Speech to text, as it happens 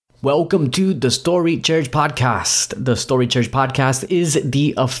Welcome to the Story Church Podcast. The Story Church Podcast is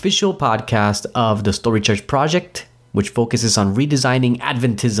the official podcast of the Story Church Project, which focuses on redesigning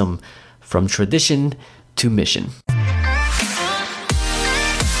Adventism from tradition to mission.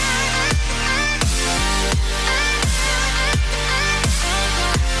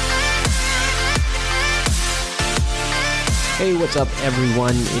 Hey, what's up,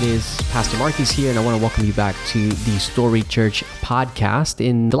 everyone? It is Pastor Marcus here, and I want to welcome you back to the Story Church Podcast.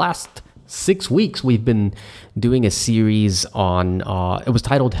 In the last 6 weeks, we've been doing a series on, it was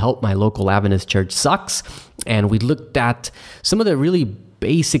titled Help My Local Adventist Church Sucks, and we looked at some of the really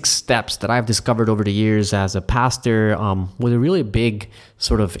basic steps that I've discovered over the years as a pastor with a really big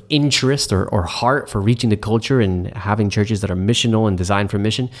sort of interest or heart for reaching the culture and having churches that are missional and designed for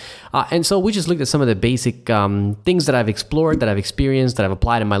mission. And so we just looked at some of the basic things that I've explored, that I've experienced, that I've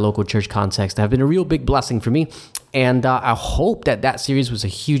applied in my local church context that have been a real big blessing for me. And I hope that series was a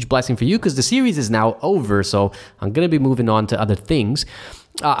huge blessing for you, because the series is now over, so I'm going to be moving on to other things.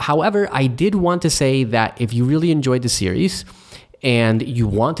 However, I did want to say that if you really enjoyed the series, and you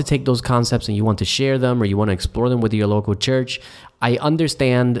want to take those concepts and you want to share them or you want to explore them with your local church, I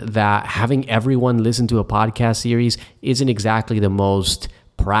understand that having everyone listen to a podcast series isn't exactly the most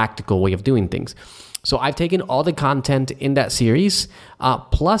practical way of doing things. So I've taken all the content in that series,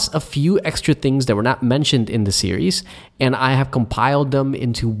 plus a few extra things that were not mentioned in the series, and I have compiled them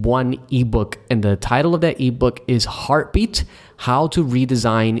into one ebook. And the title of that ebook is Heartbeat: How to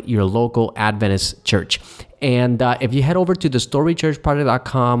Redesign Your Local Adventist Church. And if you head over to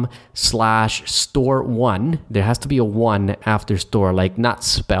thestorychurchproject.com/store1, there has to be a 1 after store, like not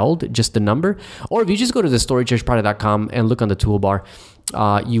spelled, just the number. Or if you just go to thestorychurchproject.com and look on the toolbar,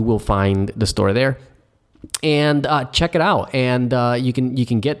 you will find the store there. And check it out. And you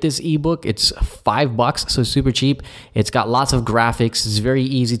can get this ebook. It's $5, so super cheap. It's got lots of graphics. It's very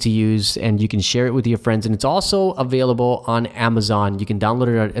easy to use, and you can share it with your friends. And it's also available on Amazon. You can download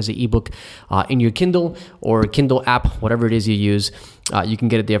it as an ebook in your Kindle or Kindle app, whatever it is you use. You can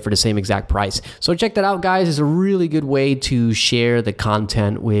get it there for the same exact price. So check that out, guys. It's a really good way to share the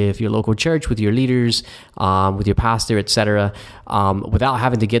content with your local church, with your leaders, with your pastor, etc., without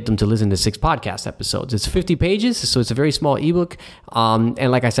having to get them to listen to 6 podcast episodes. It's 50 pages, so it's a very small ebook. And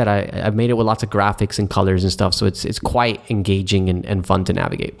like I said, I've made it with lots of graphics and colors and stuff, so it's quite engaging and fun to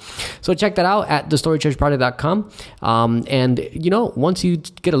navigate. So check that out at thestorychurchproject.com. And, once you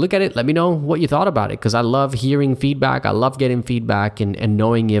get a look at it, let me know what you thought about it, because I love hearing feedback. I love getting feedback and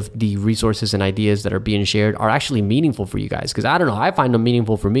knowing if the resources and ideas that are being shared are actually meaningful for you guys. Because I don't know, I find them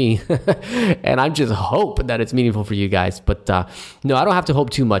meaningful for me, and I just hope that it's meaningful for you guys. But no, I don't have to hope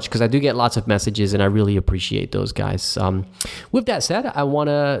too much, because I do get lots of messages, and I really appreciate those, guys. With that said, I want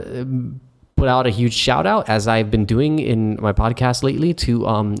to put out a huge shout out, as I've been doing in my podcast lately, to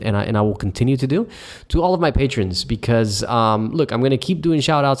and I will continue to do, to all of my patrons, because look, I'm going to keep doing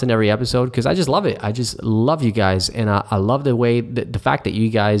shout outs in every episode, because I just love it. I just love you guys, and I love the way the fact that you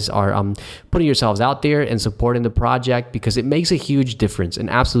guys are putting yourselves out there and supporting the project, because it makes a huge difference, an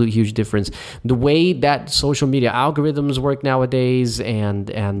absolute huge difference. The way that social media algorithms work nowadays, and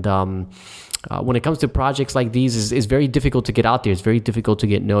when it comes to projects like these, is very difficult to get out there. It's very difficult to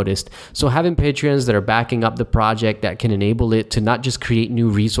get noticed. So having patrons that are backing up the project, that can enable it to not just create new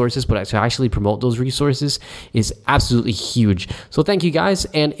resources, but to actually promote those resources, is absolutely huge. So thank you, guys.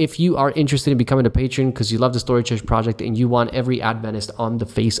 And if you are interested in becoming a patron because you love the Story Church Project and you want every Adventist on the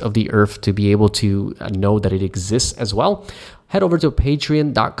face of the earth to be able to know that it exists as well, head over to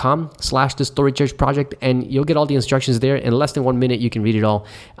patreon.com/thestorychurchproject, and you'll get all the instructions there. In less than 1 minute, you can read it all,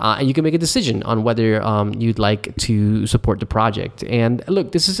 and you can make a decision on whether you'd like to support the project. And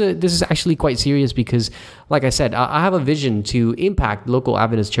look, this is actually quite serious, because, like I said, I have a vision to impact local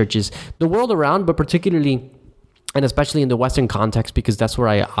Adventist churches the world around, but particularly and especially in the Western context, because that's where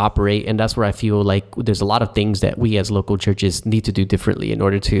I operate, and that's where I feel like there's a lot of things that we as local churches need to do differently in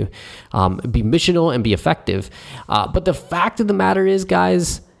order to be missional and be effective. But the fact of the matter is,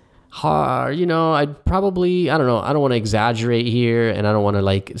 guys, I'd probably, I don't want to exaggerate here, and I don't want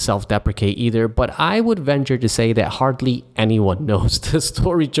to self-deprecate either, but I would venture to say that hardly anyone knows the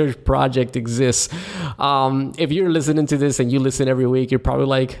Story Church Project exists. If you're listening to this and you listen every week, you're probably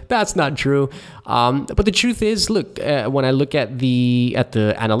like, that's not true. But the truth is, look, when I look at the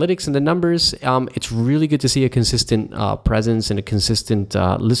analytics and the numbers, it's really good to see a consistent presence and a consistent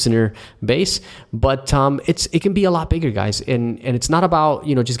listener base. But it can be a lot bigger, guys, and it's not about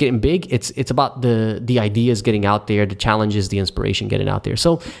just getting big. It's about the ideas getting out there, the challenges, the inspiration getting out there.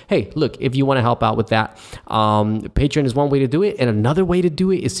 So hey, look, if you want to help out with that, Patreon is one way to do it, and another way to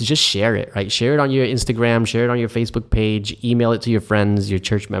do it is to just share it, right? Share it on your Instagram, share it on your Facebook page, email it to your friends, your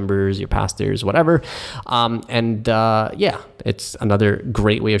church members, your pastors, whatever. It's another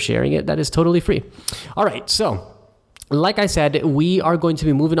great way of sharing it that is totally free. All right, so like I said, we are going to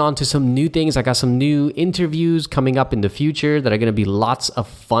be moving on to some new things. I got some new interviews coming up in the future that are going to be lots of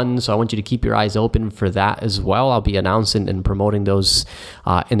fun. So I want you to keep your eyes open for that as well. I'll be announcing and promoting those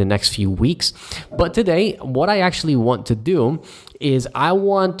in the next few weeks. But today, what I actually want to do is I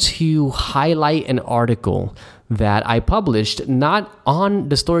want to highlight an article that I published, not on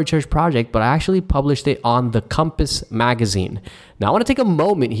the Story Church Project, but I actually published it on the Compass magazine. Now, I want to take a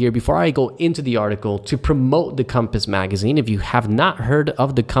moment here before I go into the article to promote the Compass magazine. If you have not heard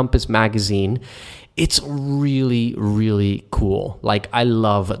of the Compass magazine, it's really, really cool. Like, I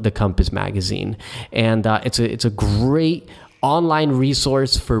love the Compass magazine, and it's a great online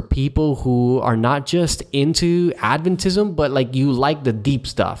resource for people who are not just into Adventism, but like you like the deep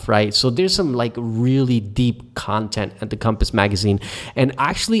stuff, right? So there's some like really deep content at the Compass magazine. And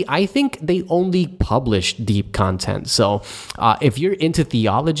actually, I think they only publish deep content. So if you're into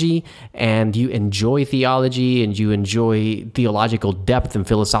theology and you enjoy theology and you enjoy theological depth and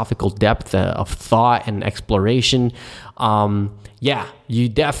philosophical depth of thought and exploration, you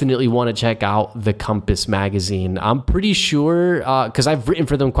definitely want to check out the Compass magazine. I'm pretty sure, because I've written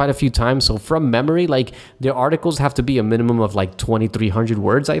for them quite a few times, so from memory, like their articles have to be a minimum of like 2,300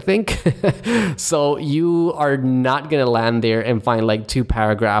 words, I think. So you are not going to land there and find like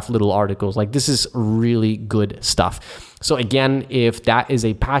 2-paragraph little articles. Like, this is really good stuff. So again, if that is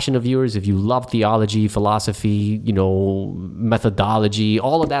a passion of yours, if you love theology, philosophy, methodology,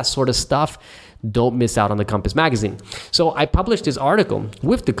 all of that sort of stuff, don't miss out on the Compass magazine. So I published this article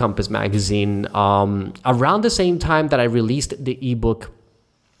with the Compass magazine around the same time that I released the ebook,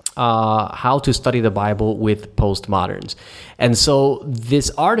 How to Study the Bible with Postmoderns. And so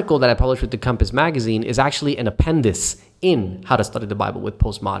this article that I published with the Compass magazine is actually an appendix in How to Study the Bible with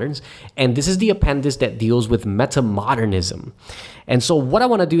Postmoderns. And this is the appendix that deals with Metamodernism. And so what I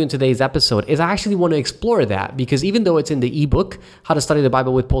want to do in today's episode is I actually want to explore that, because even though it's in the ebook, How to Study the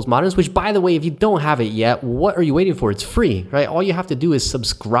Bible with Postmoderns, which, by the way, if you don't have it yet, what are you waiting for? It's free, right? All you have to do is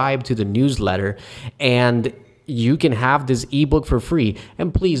subscribe to the newsletter, and you can have this ebook for free.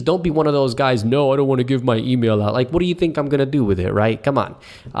 And please don't be one of those guys, no, I don't want to give my email out. Like, what do you think I'm going to do with it, right? Come on.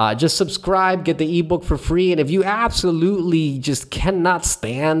 Just subscribe, get the ebook for free. And if you absolutely just cannot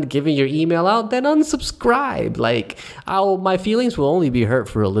stand giving your email out, then unsubscribe. Like, my feelings will only be hurt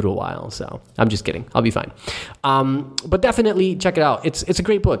for a little while. So I'm just kidding. I'll be fine. But definitely check it out. It's a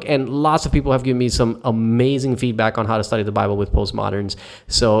great book. And lots of people have given me some amazing feedback on how to study the Bible with postmoderns.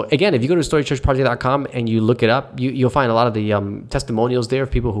 So again, if you go to storychurchproject.com and you look it up, you'll find a lot of the testimonials there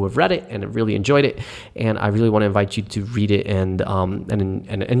of people who have read it and have really enjoyed it. And I really want to invite you to read it and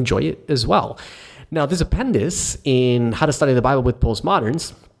enjoy it as well. Now, this appendix in How to Study the Bible with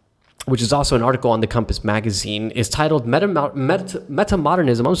Postmoderns, which is also an article on the Compass magazine, is titled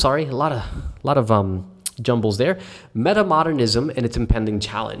Metamodernism. I'm sorry, a lot of jumbles there. Metamodernism and its impending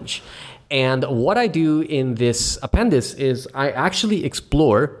challenge. And what I do in this appendix is I actually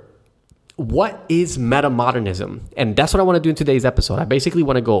explore what is metamodernism? And that's what I want to do in today's episode. I basically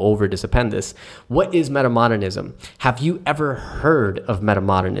want to go over this appendix. What is metamodernism? Have you ever heard of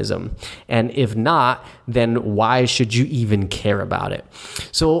metamodernism? And if not, then why should you even care about it?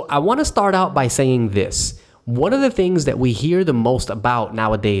 So I want to start out by saying this. One of the things that we hear the most about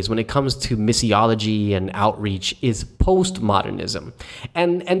nowadays when it comes to missiology and outreach is postmodernism.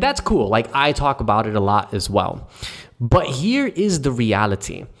 And that's cool. Like, I talk about it a lot as well. But here is the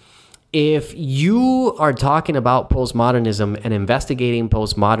reality. If you are talking about postmodernism and investigating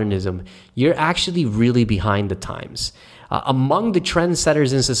postmodernism, you're actually really behind the times. Among the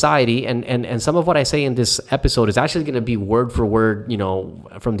trendsetters in society, and some of what I say in this episode is actually going to be word for word,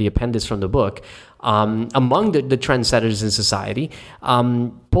 from the appendix from the book. Among the trendsetters in society,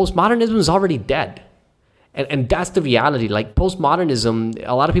 postmodernism is already dead. And that's the reality. Like, postmodernism,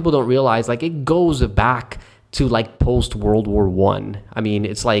 a lot of people don't realize, like, it goes back to like post World War I. I mean,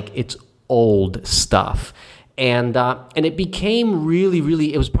 it's old stuff. And it became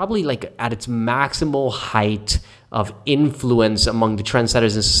really, it was probably like at its maximal height of influence among the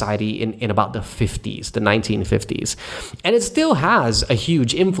trendsetters in society in about the 50s, the 1950s. And it still has a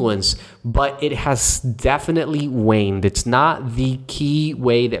huge influence, but it has definitely waned. It's not the key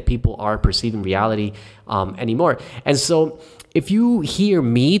way that people are perceiving reality anymore. And so if you hear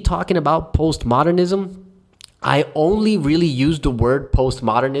me talking about postmodernism, I only really use the word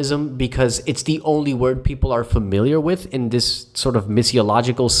postmodernism because it's the only word people are familiar with in this sort of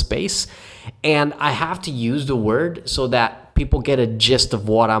missiological space. And I have to use the word so that people get a gist of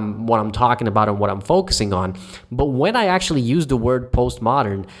what I'm talking about and what I'm focusing on. But when I actually use the word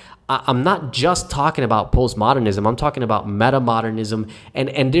postmodern, I'm not just talking about postmodernism. I'm talking about metamodernism,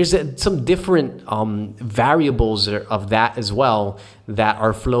 and there's some different variables of that as well that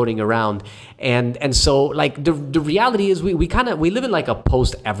are floating around. And so like the reality is we live in like a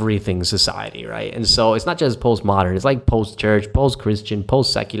post everything society, right? And so it's not just postmodern. It's like post church, post Christian,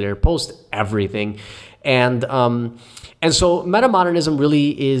 post secular, post everything, and so metamodernism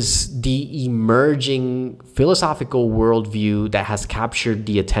really is the emerging philosophical worldview that has captured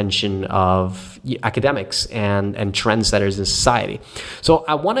the attention of academics and trendsetters in society. So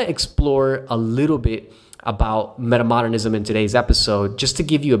I want to explore a little bit about metamodernism in today's episode, just to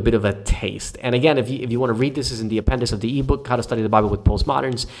give you a bit of a taste. And again, if you want to read this, is in the appendix of the ebook, How to Study the Bible with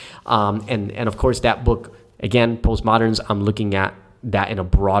Postmoderns. And of course, that book, again, Postmoderns, I'm looking at that in a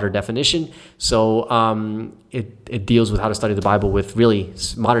broader definition. So it deals with how to study the Bible with really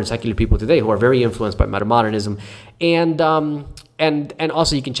modern secular people today who are very influenced by metamodernism. And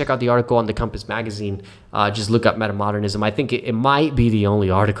also you can check out the article on the Compass magazine. Just look up metamodernism. I think it might be the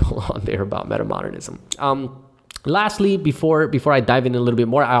only article on there about metamodernism. Lastly, before I dive in a little bit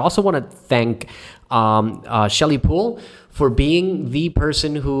more, I also want to thank Shelley Poole for being the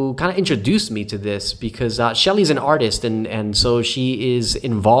person who kind of introduced me to this, because Shelley's an artist, and so she is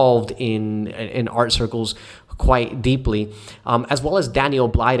involved in art circles quite deeply, as well as Daniel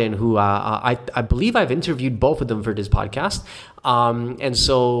Blyden, who I believe I've interviewed both of them for this podcast. And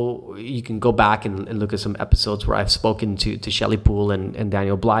so you can go back and look at some episodes where I've spoken to Shelley Poole and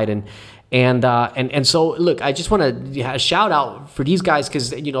Daniel Blyden. And so look, I just want to shout out for these guys,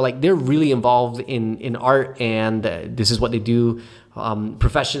 because like they're really involved in art, and this is what they do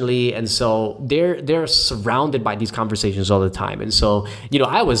professionally, and so they're surrounded by these conversations all the time. And so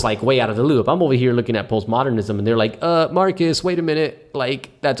I was like way out of the loop. I'm over here looking at postmodernism, and they're like, Marcus, wait a minute,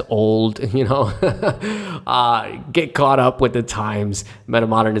 like that's old, get caught up with the times.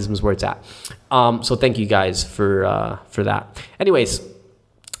 Metamodernism is where it's at. So thank you guys for that. Anyways.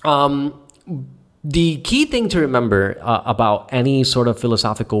 The key thing to remember about any sort of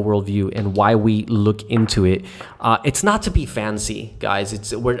philosophical worldview and why we look into it, it's not to be fancy,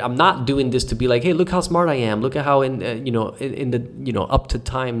 guys. I'm not doing this to be like, hey, look how smart I am. Look at how in the up to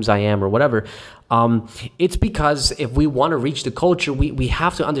times I am, or whatever. It's because if we want to reach the culture, we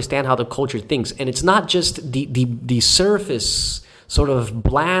have to understand how the culture thinks, and it's not just the surface sort of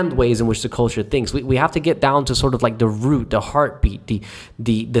bland ways in which the culture thinks. We have to get down to sort of like the root, the heartbeat,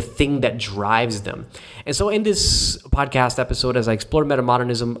 the thing that drives them. And so in this podcast episode, as I explore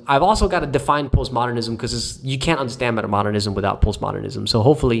metamodernism, I've also got to define postmodernism, because you can't understand metamodernism without postmodernism. So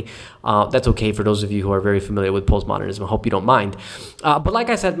hopefully that's okay for those of you who are very familiar with postmodernism. I hope you don't mind. But like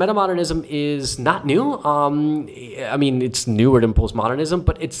I said, metamodernism is not new. I mean, it's newer than postmodernism,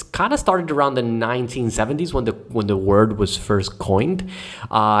 but it's kind of started around the 1970s when the word was first coined.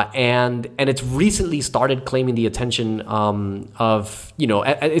 And it's recently started claiming the attention of,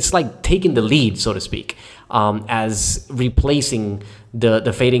 it's like taking the lead, so to speak, as replacing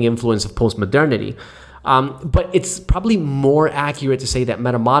the fading influence of postmodernity. But it's probably more accurate to say that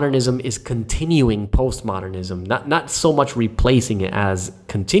metamodernism is continuing postmodernism, not so much replacing it as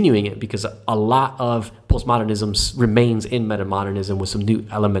continuing it, because a lot of postmodernism remains in metamodernism with some new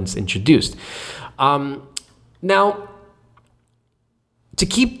elements introduced. Now, to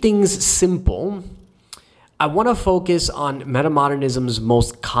keep things simple, I want to focus on metamodernism's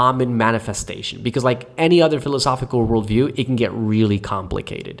most common manifestation, because like any other philosophical worldview, it can get really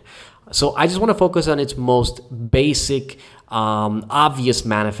complicated. So I just want to focus on its most basic, obvious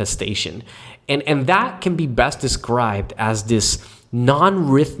manifestation. And that can be best described as this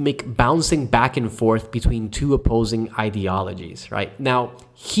non-rhythmic bouncing back and forth between two opposing ideologies, right? Now,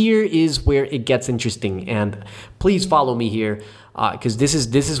 here is where it gets interesting, and please follow me here, because this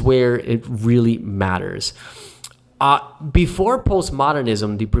is where it really matters. Before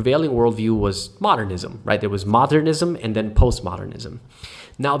postmodernism, the prevailing worldview was modernism, right? There was modernism and then postmodernism.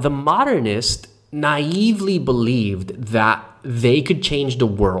 Now, the modernist naively believed that they could change the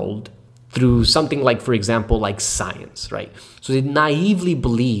world through something like, for example, like science, right? So they naively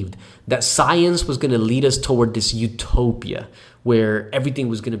believed that science was going to lead us toward this utopia where everything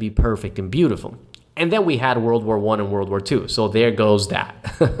was going to be perfect and beautiful. And then we had World War I and World War II. So there goes that.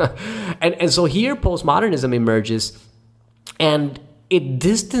 and so here postmodernism emerges, and it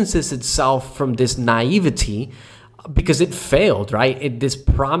distances itself from this naivety because it failed, right? This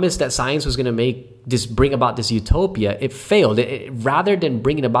promise that science was going to bring about this utopia, it failed. Rather than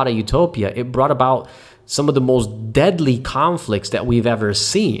bringing about a utopia, it brought about some of the most deadly conflicts that we've ever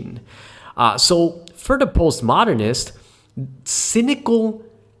seen. So for the postmodernist, cynical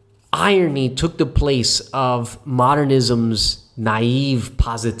irony took the place of modernism's naive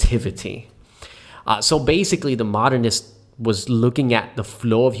positivity. So basically, the modernist was looking at the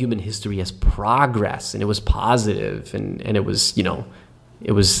flow of human history as progress, and it was positive, and it was,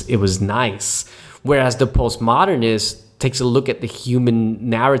 it was nice. Whereas the postmodernist takes a look at the human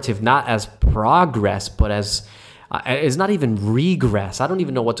narrative not as progress, but as it's not even regress. I don't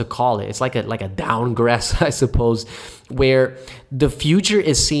even know what to call it. It's like a downgress, I suppose, where the future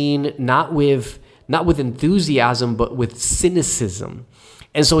is seen not with enthusiasm, but with cynicism.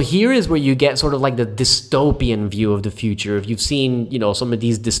 And so here is where you get sort of like the dystopian view of the future. If you've seen, some of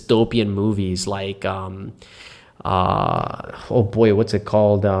these dystopian movies like, oh boy, what's it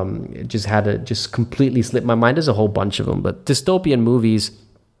called? It just completely slipped my mind. There's a whole bunch of them, but dystopian movies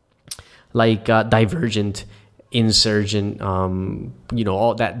like Divergent, Insurgent,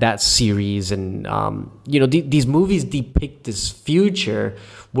 all that series, and these movies depict this future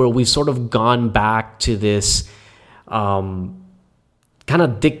where we've sort of gone back to this kind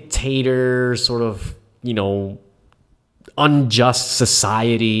of dictator, sort of, unjust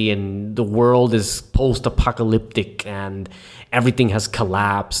society, and the world is post-apocalyptic and everything has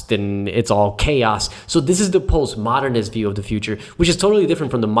collapsed and it's all chaos. So this is the postmodernist view of the future, which is totally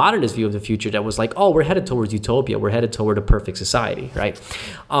different from the modernist view of the future that was like, oh, we're headed towards utopia, we're headed toward a perfect society, right?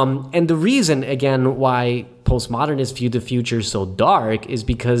 And the reason, again, why postmodernists view the future so dark is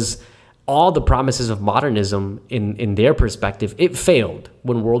because all the promises of modernism in their perspective, it failed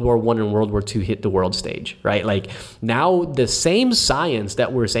when World War I and World War II hit the world stage, right? Like now the same science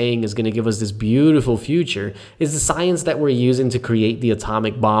that we're saying is going to give us this beautiful future is the science that we're using to create the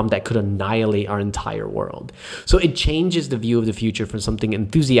atomic bomb that could annihilate our entire world. So it changes the view of the future from something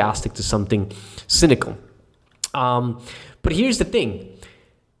enthusiastic to something cynical. But here's the thing.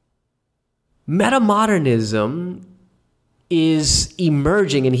 Metamodernism is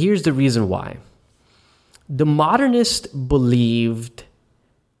emerging, and here's the reason why. The modernist believed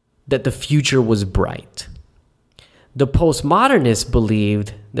that the future was bright. The postmodernist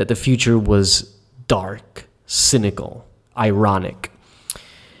believed that the future was dark, cynical, ironic.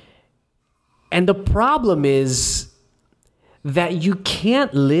 And the problem is that you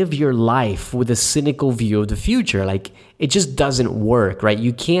can't live your life with a cynical view of the future. Like, it just doesn't work, right?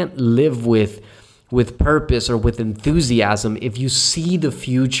 You can't live with purpose or with enthusiasm if you see the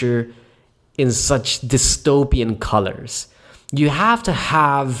future in such dystopian colors. You have to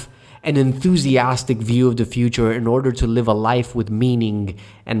have an enthusiastic view of the future in order to live a life with meaning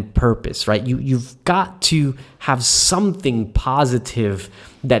and purpose, right? You've got to have something positive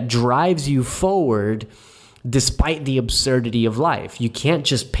that drives you forward despite the absurdity of life. You can't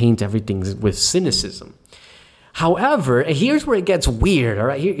just paint everything with cynicism. However, here's where it gets weird, all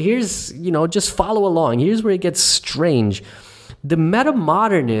right? Here's, just follow along. Here's where it gets strange. The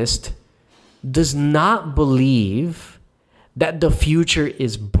metamodernist does not believe that the future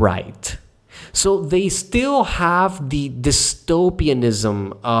is bright. So they still have the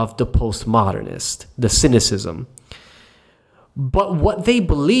dystopianism of the postmodernist, the cynicism. But what they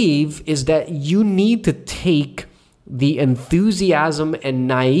believe is that you need to take the enthusiasm and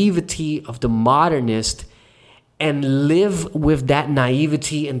naivety of the modernist and live with that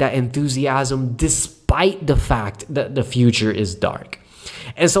naivety and that enthusiasm despite the fact that the future is dark.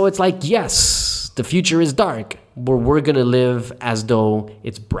 And so it's like, yes, the future is dark, but we're going to live as though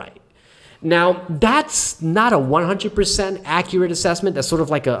it's bright. Now, that's not a 100% accurate assessment. That's sort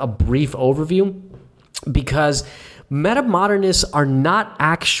of like a brief overview, because metamodernists are not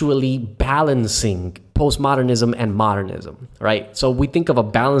actually balancing postmodernism and modernism, right? So we think of a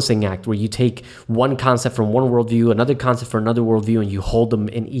balancing act where you take one concept from one worldview, another concept from another worldview, and you hold them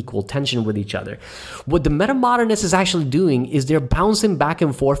in equal tension with each other. What the metamodernist is actually doing is they're bouncing back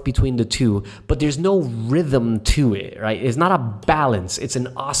and forth between the two, but there's no rhythm to it, right? It's not a balance, it's an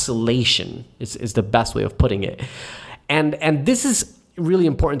oscillation, is the best way of putting it. And this is really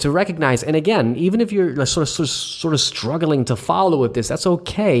important to recognize. And again, even if you're sort of struggling to follow with this, that's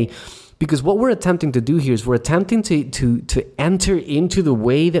okay. Because what we're attempting to do here is we're attempting to enter into the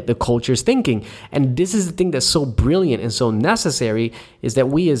way that the culture is thinking. And this is the thing that's so brilliant and so necessary, is that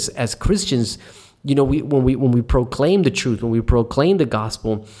we as Christians, when we proclaim the truth, when we proclaim the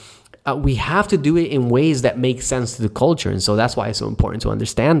gospel, we have to do it in ways that make sense to the culture. And so that's why it's so important to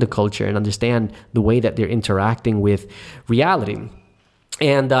understand the culture and understand the way that they're interacting with reality.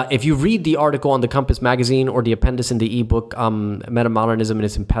 And if you read the article on the Compass magazine or the appendix in the ebook, Metamodernism and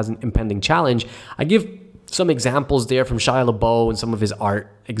its Impending Challenge, I give some examples there from Shia LaBeouf and some of his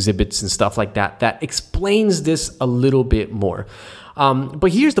art exhibits and stuff like that that explains this a little bit more.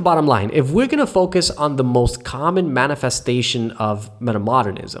 But here's the bottom line. If we're going to focus on the most common manifestation of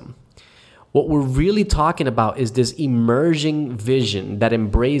metamodernism, what we're really talking about is this emerging vision that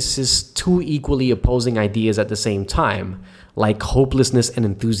embraces two equally opposing ideas at the same time, like hopelessness and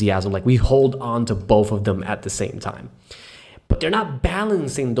enthusiasm. Like we hold on to both of them at the same time. But they're not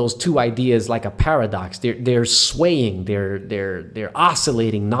balancing those two ideas like a paradox. They're swaying, they're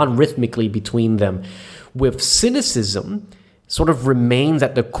oscillating non-rhythmically between them. With cynicism sort of remains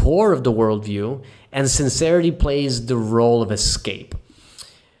at the core of the worldview, and sincerity plays the role of escape.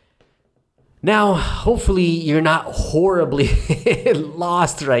 Now, hopefully you're not horribly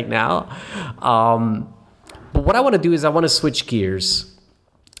lost right now. But what I want to do is I want to switch gears,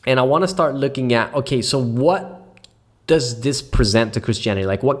 and I want to start looking at, okay, so what does this present to Christianity?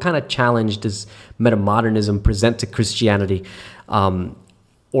 Like, what kind of challenge does metamodernism present to Christianity,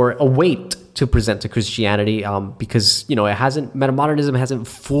 or await to present to Christianity? Because metamodernism hasn't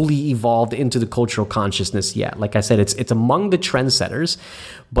fully evolved into the cultural consciousness yet. Like I said, it's among the trendsetters,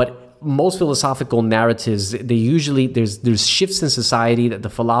 but most philosophical narratives, they usually there's shifts in society that the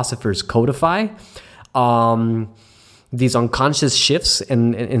philosophers codify. These unconscious shifts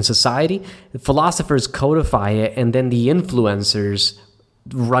in society, the philosophers codify it, and then the influencers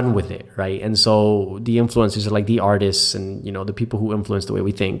run with it, right? And so the influencers are like the artists and the people who influence the way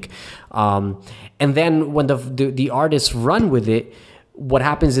we think. And then when the artists run with it, what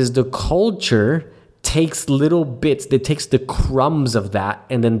happens is the culture takes little bits, it takes the crumbs of that,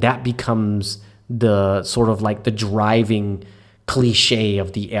 and then that becomes the sort of like the driving cliche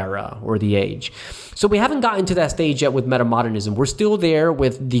of the era or the age. So we haven't gotten to that stage yet with metamodernism. We're still there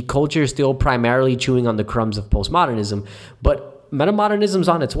with the culture still primarily chewing on the crumbs of postmodernism, but metamodernism's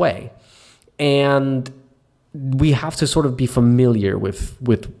on its way. And we have to sort of be familiar with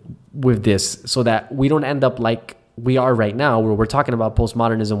this so that we don't end up like we are right now, where we're talking about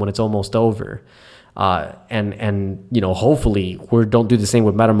postmodernism when it's almost over. And hopefully we don't do the same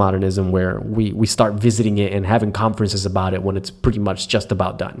with metamodernism, where we start visiting it and having conferences about it when it's pretty much just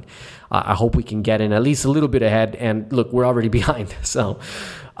about done. I hope we can get in at least a little bit ahead, and look, we're already behind. So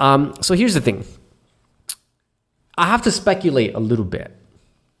here's the thing. I have to speculate a little bit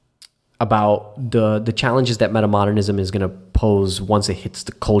about the challenges that metamodernism is going to pose once it hits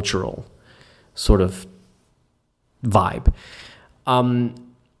the cultural sort of vibe.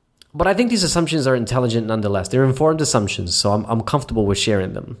 But I think these assumptions are intelligent nonetheless. They're informed assumptions, so I'm comfortable with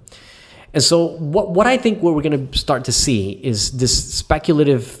sharing them. And so what I think what we're going to start to see is this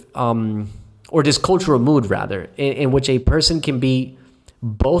speculative, or this cultural mood rather, in which a person can be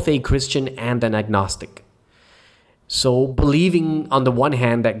both a Christian and an agnostic. So believing on the one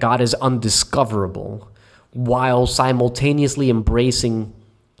hand that God is undiscoverable, while simultaneously embracing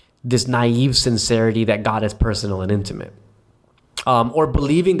this naive sincerity that God is personal and intimate. Or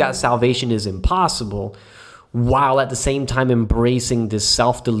believing that salvation is impossible, while at the same time embracing this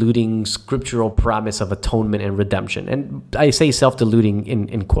self-deluding scriptural promise of atonement and redemption. And I say self-deluding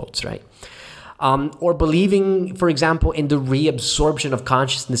in quotes, right? Or believing, for example, in the reabsorption of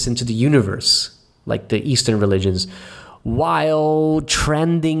consciousness into the universe, like the Eastern religions, while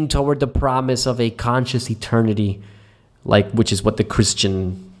trending toward the promise of a conscious eternity, which is what the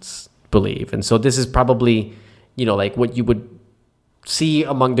Christians believe. And so this is probably, like what you would see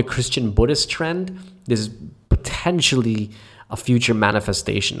among the Christian Buddhist trend. This is potentially a future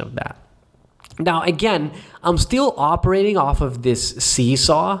manifestation of that. Now, again, I'm still operating off of this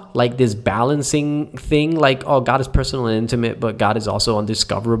seesaw, like this balancing thing, like, oh, God is personal and intimate, but God is also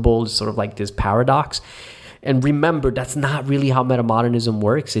undiscoverable. It's sort of like this paradox. And remember, that's not really how metamodernism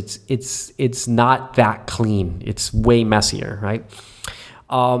works. It's not that clean. It's way messier, right?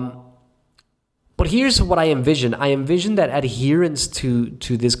 But here's what I envision. I envision that adherence to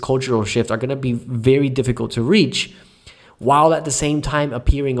this cultural shift are going to be very difficult to reach, while at the same time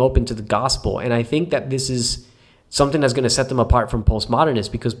appearing open to the gospel. And I think that this is something that's going to set them apart from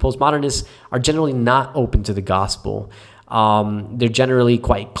postmodernists, because postmodernists are generally not open to the gospel. They're generally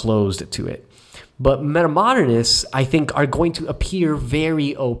quite closed to it. But metamodernists, I think, are going to appear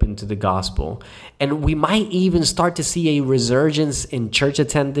very open to the gospel. And we might even start to see a resurgence in church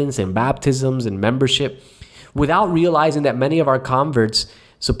attendance and baptisms and membership, without realizing that many of our converts,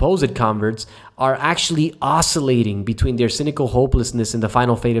 supposed converts, are actually oscillating between their cynical hopelessness in the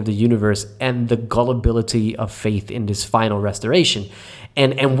final fate of the universe and the gullibility of faith in this final restoration.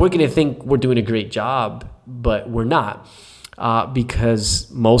 And we're going to think we're doing a great job, but we're not.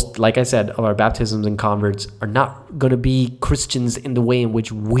 because most, like I said, of our baptisms and converts are not going to be Christians in the way in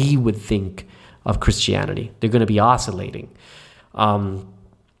which we would think of Christianity. They're going to be oscillating.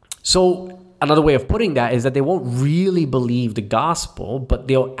 So another way of putting that is that they won't really believe the gospel, but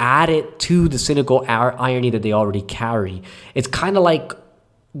they'll add it to the cynical irony that they already carry. It's kind of like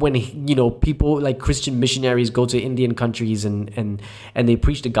when, people like Christian missionaries go to Indian countries and they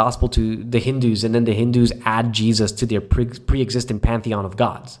preach the gospel to the Hindus, and then the Hindus add Jesus to their pre-existing pantheon of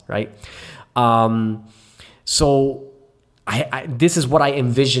gods, right? So this is what I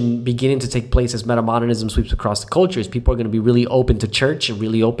envision beginning to take place as metamodernism sweeps across the cultures. People are going to be really open to church and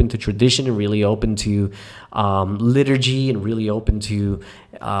really open to tradition and really open to liturgy and really open to,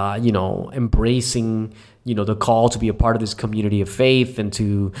 embracing, the call to be a part of this community of faith and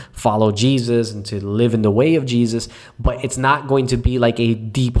to follow Jesus and to live in the way of Jesus. But it's not going to be like a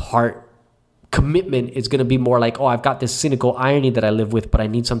deep heart commitment. Is going to be more like, oh, I've got this cynical irony that I live with, but I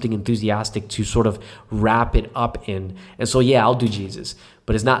need something enthusiastic to sort of wrap it up in. And so, yeah, I'll do Jesus,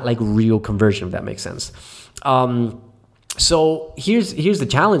 but it's not like real conversion, if that makes sense. So here's the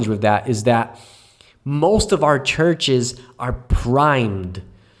challenge with that, is that most of our churches are primed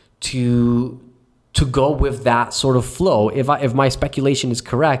to go with that sort of flow, if my speculation is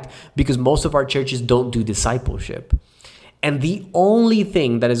correct, because most of our churches don't do discipleship. And the only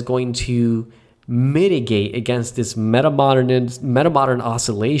thing that is going to mitigate against this metamodern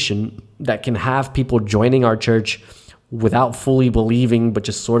oscillation that can have people joining our church without fully believing, but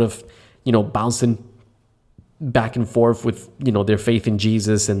just sort of, bouncing back and forth with, their faith in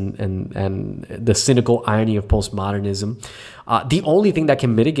Jesus and the cynical irony of postmodernism. The only thing that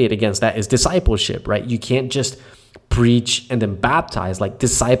can mitigate against that is discipleship, right? You can't just preach and then baptize. Like,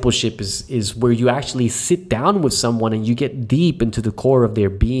 discipleship is where you actually sit down with someone and you get deep into the core of their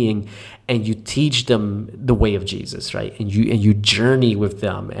being and you teach them the way of Jesus, right? And you journey with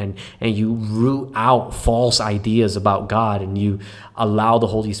them and you root out false ideas about God and you allow the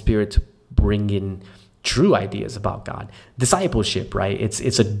Holy Spirit to bring in true ideas about God. Discipleship, right?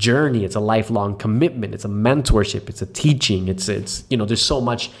 It's a journey. It's a lifelong commitment. It's a mentorship. It's a teaching. It's there's so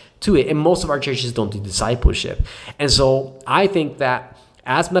much to it. And most of our churches don't do discipleship. And so I think that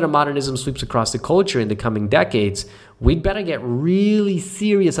as metamodernism sweeps across the culture in the coming decades, we'd better get really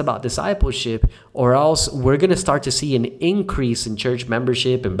serious about discipleship, or else we're going to start to see an increase in church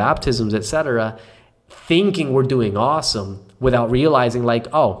membership and baptisms, etc., thinking we're doing awesome without realizing, like,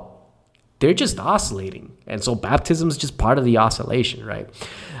 oh, they're just oscillating. And so baptism is just part of the oscillation, right?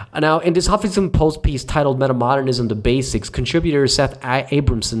 Now, in this Huffington Post piece titled Metamodernism, The Basics, contributor Seth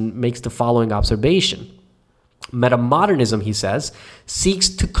Abramson makes the following observation. Metamodernism, he says, seeks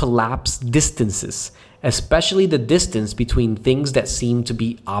to collapse distances, especially the distance between things that seem to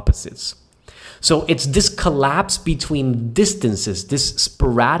be opposites. So it's this collapse between distances, this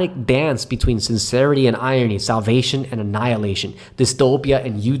sporadic dance between sincerity and irony, salvation and annihilation, dystopia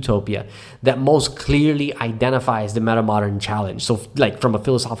and utopia, that most clearly identifies the metamodern challenge. So, like, from a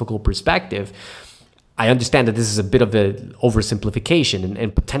philosophical perspective, I understand that this is a bit of an oversimplification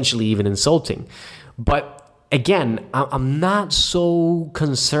and potentially even insulting. But again, I'm not so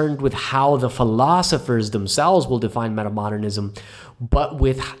concerned with how the philosophers themselves will define metamodernism, but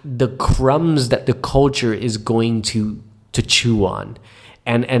with the crumbs that the culture is going to chew on.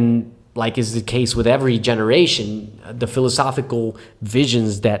 And like is the case with every generation, the philosophical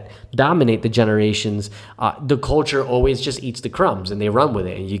visions that dominate the generations, the culture always just eats the crumbs and they run with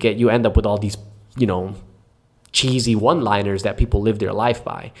it. And you end up with all these, cheesy one-liners that people live their life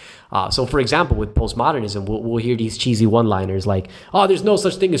by. So, for example, with postmodernism, we'll hear these cheesy one-liners like, "Oh, there's no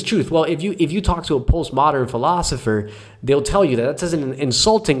such thing as truth." Well, if you talk to a postmodern philosopher, they'll tell you that that's an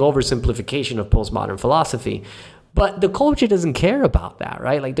insulting oversimplification of postmodern philosophy. But the culture doesn't care about that,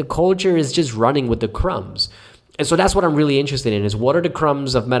 right? Like, the culture is just running with the crumbs. And so that's what I'm really interested in, is what are the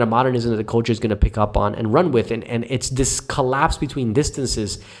crumbs of metamodernism that the culture is going to pick up on and run with. And it's this collapse between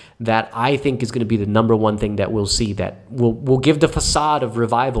distances that I think is going to be the number one thing that we'll see, that will give the facade of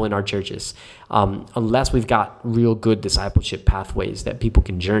revival in our churches, unless we've got real good discipleship pathways that people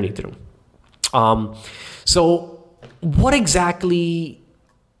can journey through. So what exactly,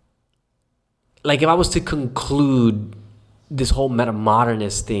 like, if I was to conclude this whole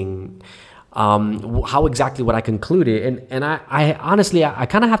metamodernist thing, how exactly would I conclude it? And I honestly, I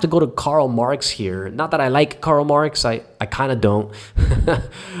kind of have to go to Karl Marx here. Not that I like Karl Marx, I kind of don't.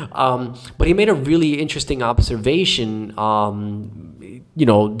 But he made a really interesting observation,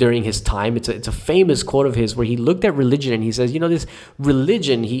 during his time. It's a famous quote of his where he looked at religion and he says, this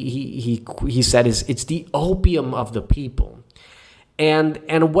religion, he said, it's the opium of the people.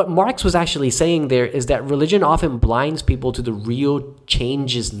 And what Marx was actually saying there is that religion often blinds people to the real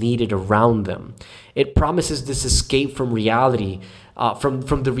changes needed around them. It promises this escape from reality,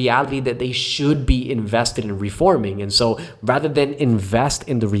 from the reality that they should be invested in reforming. And so rather than invest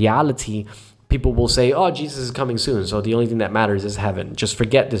in the reality, people will say, oh, Jesus is coming soon, so the only thing that matters is heaven. Just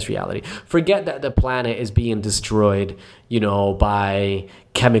forget this reality. Forget that the planet is being destroyed, by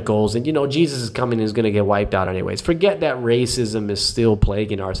chemicals, and, Jesus is coming and is going to get wiped out anyways. Forget that racism is still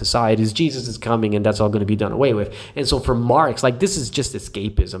plaguing our societies. Jesus is coming and that's all going to be done away with. And so for Marx, this is just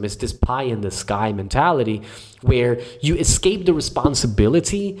escapism. It's this pie in the sky mentality where you escape the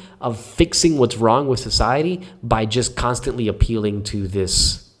responsibility of fixing what's wrong with society by just constantly appealing to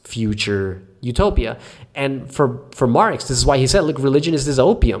this future utopia. And for Marx, this is why he said, look, religion is this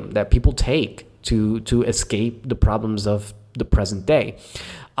opium that people take to escape the problems of the present day.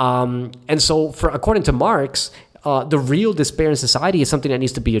 And so according to Marx, the real despair in society is something that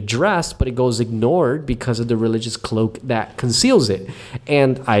needs to be addressed, but it goes ignored because of the religious cloak that conceals it.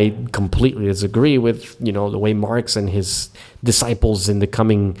 And I completely disagree with, the way Marx and his disciples in the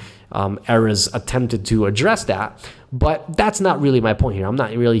coming eras attempted to address that. But that's not really my point here. I'm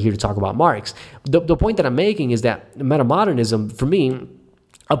not really here to talk about Marx. The point that I'm making is that metamodernism, for me,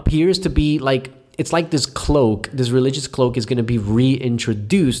 appears to be it's like this cloak, this religious cloak is going to be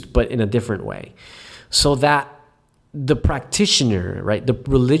reintroduced, but in a different way. So that the practitioner, right, the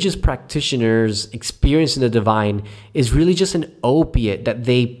religious practitioner's experience in the divine is really just an opiate that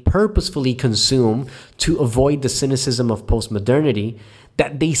they purposefully consume to avoid the cynicism of postmodernity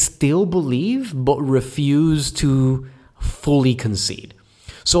that they still believe but refuse to fully concede.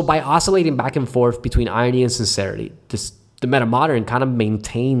 So by oscillating back and forth between irony and sincerity, the metamodern kind of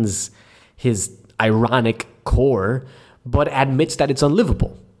maintains his ironic core, but admits that it's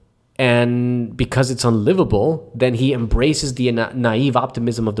unlivable. And because it's unlivable, then he embraces the naive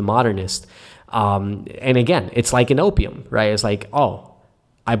optimism of the modernist. And again, it's like an opium, right? It's like, oh,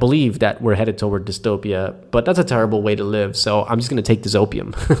 I believe that we're headed toward dystopia, but that's a terrible way to live. So I'm just going to take this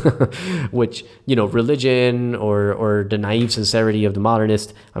opium, which, religion or the naive sincerity of the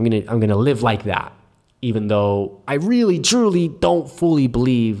modernist, I'm going to live like that, even though I really, truly don't fully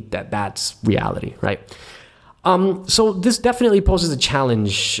believe that that's reality, right? So this definitely poses a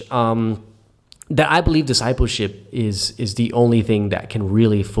challenge that I believe discipleship is the only thing that can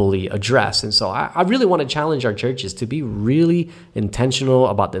really fully address. And so I really want to challenge our churches to be really intentional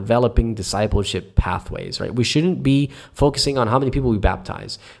about developing discipleship pathways, right? We shouldn't be focusing on how many people we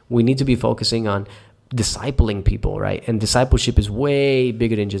baptize. We need to be focusing on discipling people, right? And discipleship is way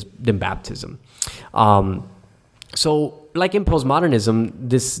bigger than baptism. So like in postmodernism,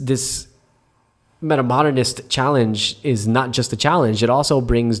 this metamodernist challenge is not just a challenge. It also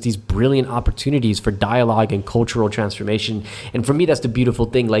brings these brilliant opportunities for dialogue and cultural transformation. And for me, that's the beautiful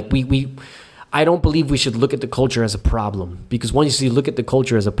thing. I don't believe we should look at the culture as a problem, because once you look at the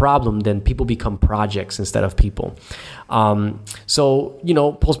culture as a problem, then people become projects instead of people. So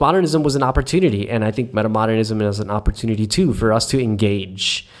postmodernism was an opportunity, and I think metamodernism is an opportunity too for us to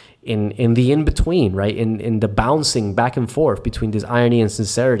engage in the in-between, right? In the bouncing back and forth between this irony and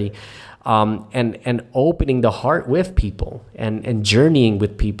sincerity. And opening the heart with people and journeying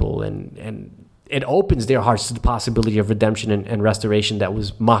with people, and it opens their hearts to the possibility of redemption and restoration that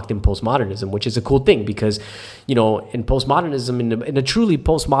was mocked in postmodernism, which is a cool thing because, in postmodernism, in a truly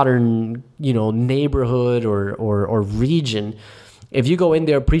postmodern, neighborhood or region, if you go in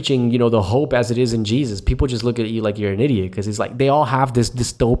there preaching, the hope as it is in Jesus, people just look at you like you're an idiot, because it's like they all have this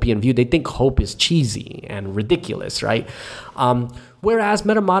dystopian view. They think hope is cheesy and ridiculous, right? Whereas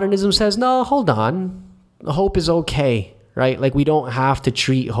metamodernism says, no, hold on, hope is okay, right? We don't have to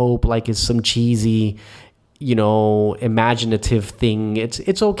treat hope like it's some cheesy, imaginative thing.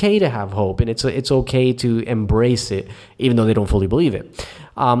 It's okay to have hope, and it's okay to embrace it, even though they don't fully believe it.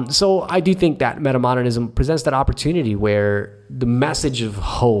 So I do think that metamodernism presents that opportunity where the message of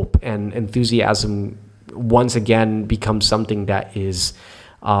hope and enthusiasm once again becomes something that is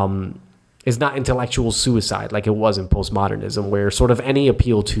not intellectual suicide like it was in postmodernism, where sort of any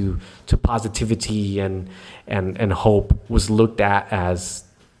appeal to positivity and hope was looked at as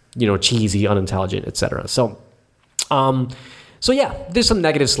cheesy, unintelligent, etc. So yeah, there's some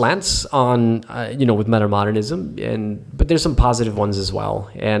negative slants on with metamodernism, but there's some positive ones as well,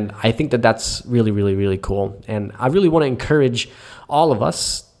 and I think that that's really, really, really cool. And I really want to encourage all of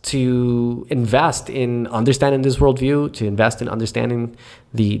us to invest in understanding this worldview, to invest in understanding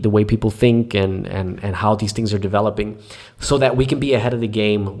the way people think and how these things are developing, so that we can be ahead of the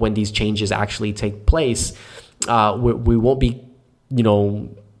game when these changes actually take place. We won't be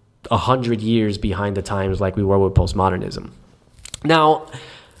 100 years behind the times like we were with postmodernism. Now,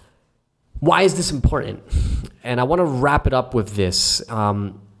 why is this important? And I want to wrap it up with this.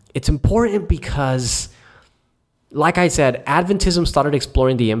 It's important because, like I said, Adventism started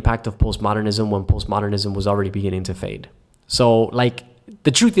exploring the impact of postmodernism when postmodernism was already beginning to fade. So, like,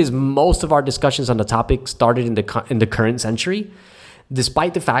 the truth is, most of our discussions on the topic started in the current century,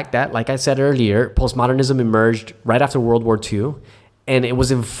 despite the fact that, like I said earlier, postmodernism emerged right after World War II, and it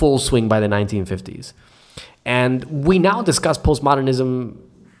was in full swing by the 1950s. And we now discuss postmodernism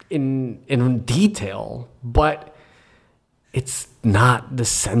in detail, but it's not the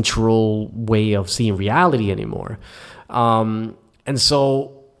central way of seeing reality anymore. And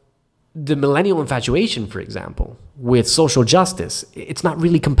so the millennial infatuation, for example, with social justice, it's not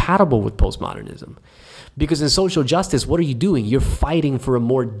really compatible with postmodernism. Because in social justice, what are you doing? You're fighting for a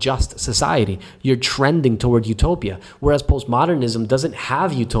more just society. You're trending toward utopia. Whereas postmodernism doesn't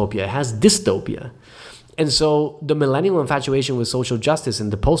have utopia, it has dystopia. And so the millennial infatuation with social justice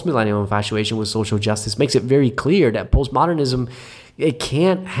and the post-millennial infatuation with social justice makes it very clear that postmodernism, it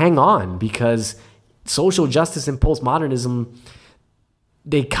can't hang on, because social justice and postmodernism,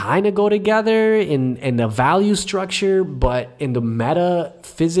 they kind of go together in the value structure, but in the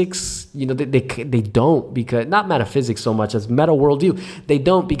metaphysics, they don't, because not metaphysics so much as meta worldview. They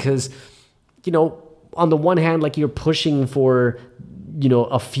don't, because, on the one hand, like, you're pushing for,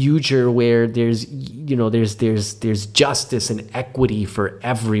 a future where there's justice and equity for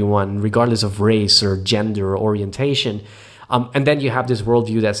everyone, regardless of race or gender or orientation. And then you have this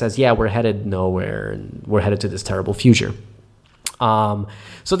worldview that says, yeah, we're headed nowhere and we're headed to this terrible future.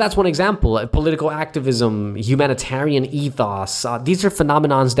 So that's one example. Political activism, humanitarian ethos. These are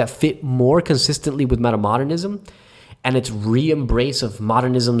phenomenons that fit more consistently with metamodernism and its re-embrace of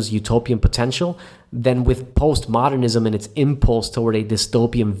modernism's utopian potential than with postmodernism and its impulse toward a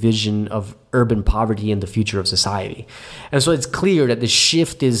dystopian vision of urban poverty and the future of society. And so it's clear that the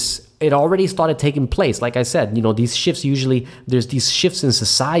shift it already started taking place. Like I said, these shifts there's these shifts in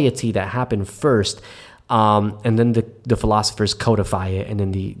society that happen first. And then the philosophers codify it, and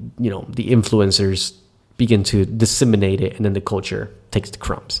then the influencers begin to disseminate it, and then the culture takes the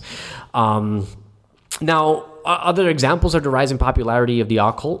crumbs. Now, other examples are the rise in popularity of the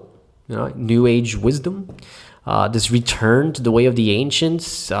occult, New Age wisdom, this return to the way of the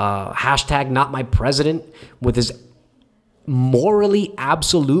ancients, hashtag not my president, with his morally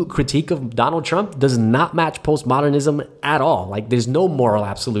absolute critique of Donald Trump does not match postmodernism at all. Like, there's no moral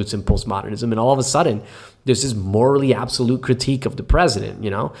absolutes in postmodernism, and all of a sudden there's this morally absolute critique of the president,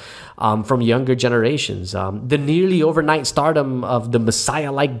 from younger generations. The nearly overnight stardom of the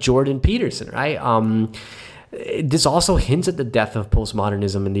Messiah-like Jordan Peterson, right? This also hints at the death of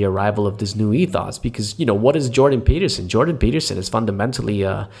postmodernism and the arrival of this new ethos, because, what is Jordan Peterson? Jordan Peterson is fundamentally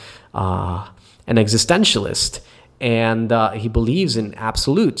an existentialist. And he believes in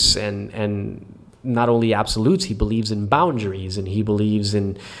absolutes, and not only absolutes, he believes in boundaries, and he believes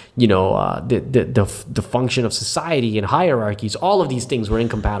in, the function of society and hierarchies. All of these things were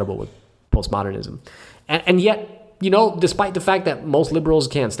incompatible with postmodernism. And yet, despite the fact that most liberals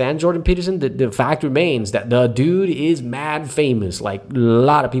can't stand Jordan Peterson, the fact remains that the dude is mad famous. Like, a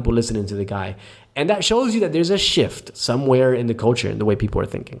lot of people listening to the guy. And that shows you that there's a shift somewhere in the culture and the way people are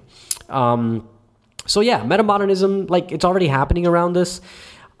thinking. So yeah, metamodernism, like, it's already happening around us.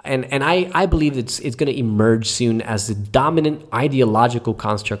 And I believe it's going to emerge soon as the dominant ideological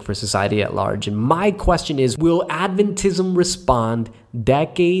construct for society at large. And my question is, will Adventism respond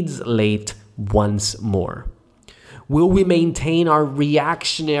decades late once more? Will we maintain our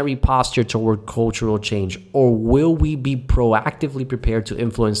reactionary posture toward cultural change, or will we be proactively prepared to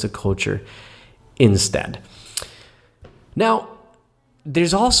influence the culture instead? Now,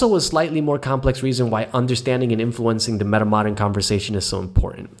 there's also a slightly more complex reason why understanding and influencing the metamodern conversation is so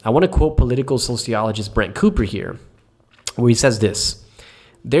important. I want to quote political sociologist Brent Cooper here, where he says this: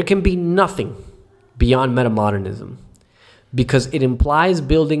 there can be nothing beyond metamodernism because it implies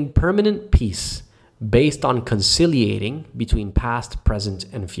building permanent peace based on conciliating between past, present,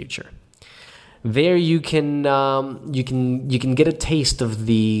 and future. There you can get a taste of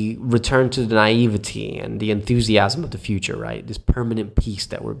the return to the naivety and the enthusiasm of the future, right? This permanent peace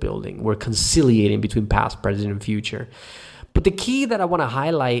that we're building. We're conciliating between past, present, and future. But the key that I want to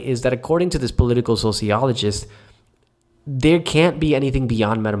highlight is that according to this political sociologist, there can't be anything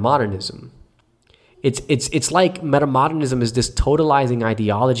beyond metamodernism. It's like metamodernism is this totalizing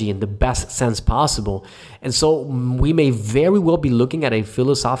ideology in the best sense possible. And so we may very well be looking at a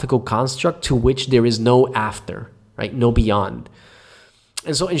philosophical construct to which there is no after, right? No beyond.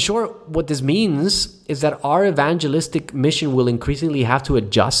 And so in short, what this means is that our evangelistic mission will increasingly have to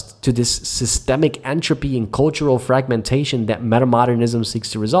adjust to this systemic entropy and cultural fragmentation that metamodernism seeks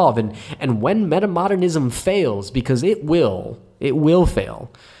to resolve. And when metamodernism fails, because it will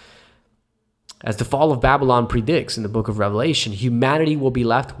fail, as the fall of Babylon predicts in the book of Revelation, humanity will be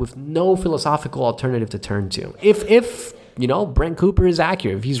left with no philosophical alternative to turn to. If Brent Cooper is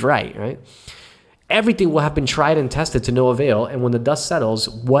accurate, if he's right? Everything will have been tried and tested to no avail, and when the dust settles,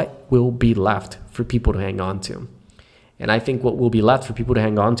 what will be left for people to hang on to? And I think what will be left for people to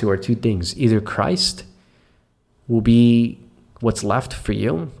hang on to are two things. Either Christ will be what's left for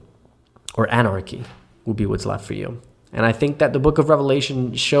you, or anarchy will be what's left for you. And I think that the book of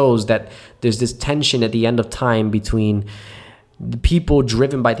Revelation shows that there's this tension at the end of time between the people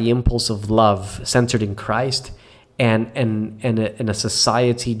driven by the impulse of love centered in Christ and a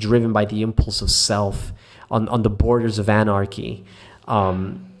society driven by the impulse of self on the borders of anarchy,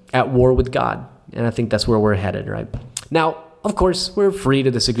 at war with God. And I think that's where we're headed, right? Now, of course, we're free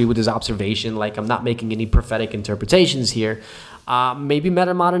to disagree with this observation. Like, I'm not making any prophetic interpretations here. Maybe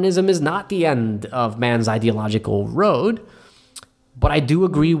metamodernism is not the end of man's ideological road, but I do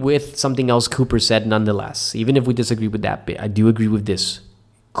agree with something else Cooper said nonetheless. Even if we disagree with that bit, I do agree with this.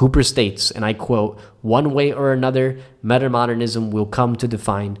 Cooper states, and I quote, "One way or another, metamodernism will come to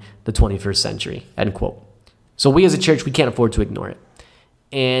define the 21st century," end quote. So we as a church, we can't afford to ignore it.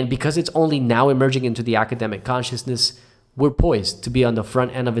 And because it's only now emerging into the academic consciousness, we're poised to be on the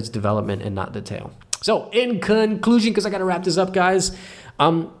front end of its development and not the tail. So in conclusion, because I got to wrap this up, guys,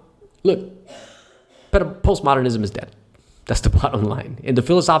 look, postmodernism is dead. That's the bottom line. In the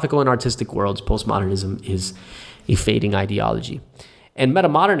philosophical and artistic worlds, postmodernism is a fading ideology. And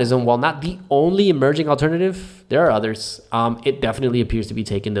metamodernism, while not the only emerging alternative, there are others. It definitely appears to be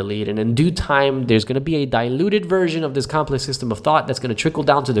taking the lead. And in due time, there's going to be a diluted version of this complex system of thought that's going to trickle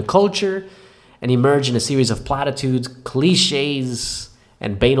down to the culture and emerge in a series of platitudes, cliches,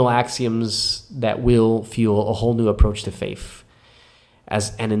 and banal axioms that will fuel a whole new approach to faith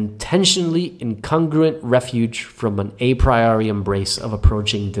as an intentionally incongruent refuge from an a priori embrace of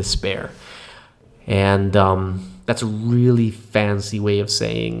approaching despair. And that's a really fancy way of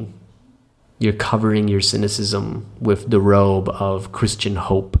saying you're covering your cynicism with the robe of Christian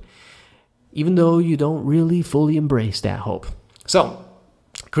hope, even though you don't really fully embrace that hope. So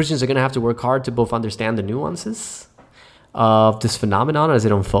Christians are going to have to work hard to both understand the nuances of this phenomenon as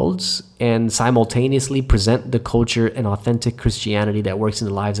it unfolds and simultaneously present the culture and authentic Christianity that works in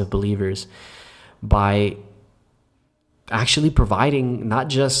the lives of believers by actually providing not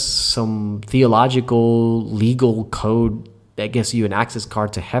just some theological, legal code that gives you an access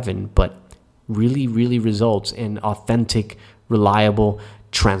card to heaven, but really, really results in authentic, reliable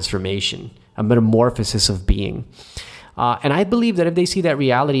transformation, a metamorphosis of being. And I believe that if they see that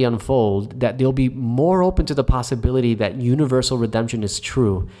reality unfold, that they'll be more open to the possibility that universal redemption is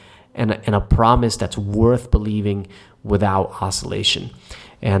true and a promise that's worth believing without oscillation.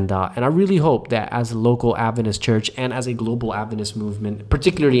 And I really hope that as a local Adventist church and as a global Adventist movement,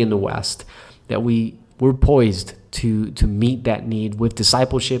 particularly in the West, that we're poised to meet that need with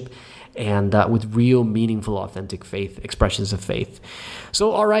discipleship and with real, meaningful, authentic faith, expressions of faith.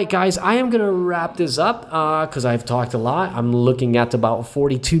 So, all right, guys, I am going to wrap this up because I've talked a lot. I'm looking at about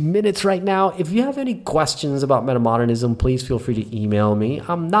 42 minutes right now. If you have any questions about metamodernism, please feel free to email me.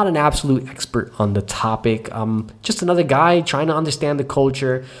 I'm not an absolute expert on the topic. I'm just another guy trying to understand the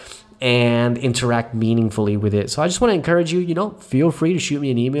culture and interact meaningfully with it. So I just want to encourage you, feel free to shoot me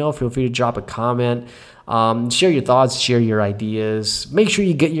an email. Feel free to drop a comment. Share your thoughts, share your ideas. Make sure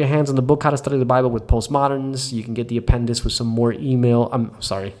you get your hands on the book, How to Study the Bible with Postmoderns. You can get the appendix with some more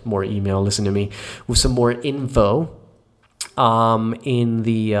listen to me, with some more info in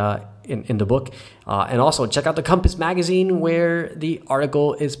the book. And also check out the Compass magazine where the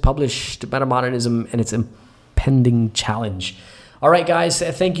article is published, Metamodernism and its Impending Challenge. All right, guys,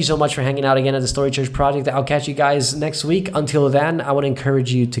 thank you so much for hanging out again at the Story Church Project. I'll catch you guys next week. Until then, I want to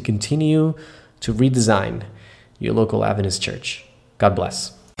encourage you to continue to redesign your local Adventist church. God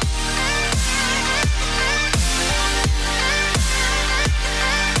bless.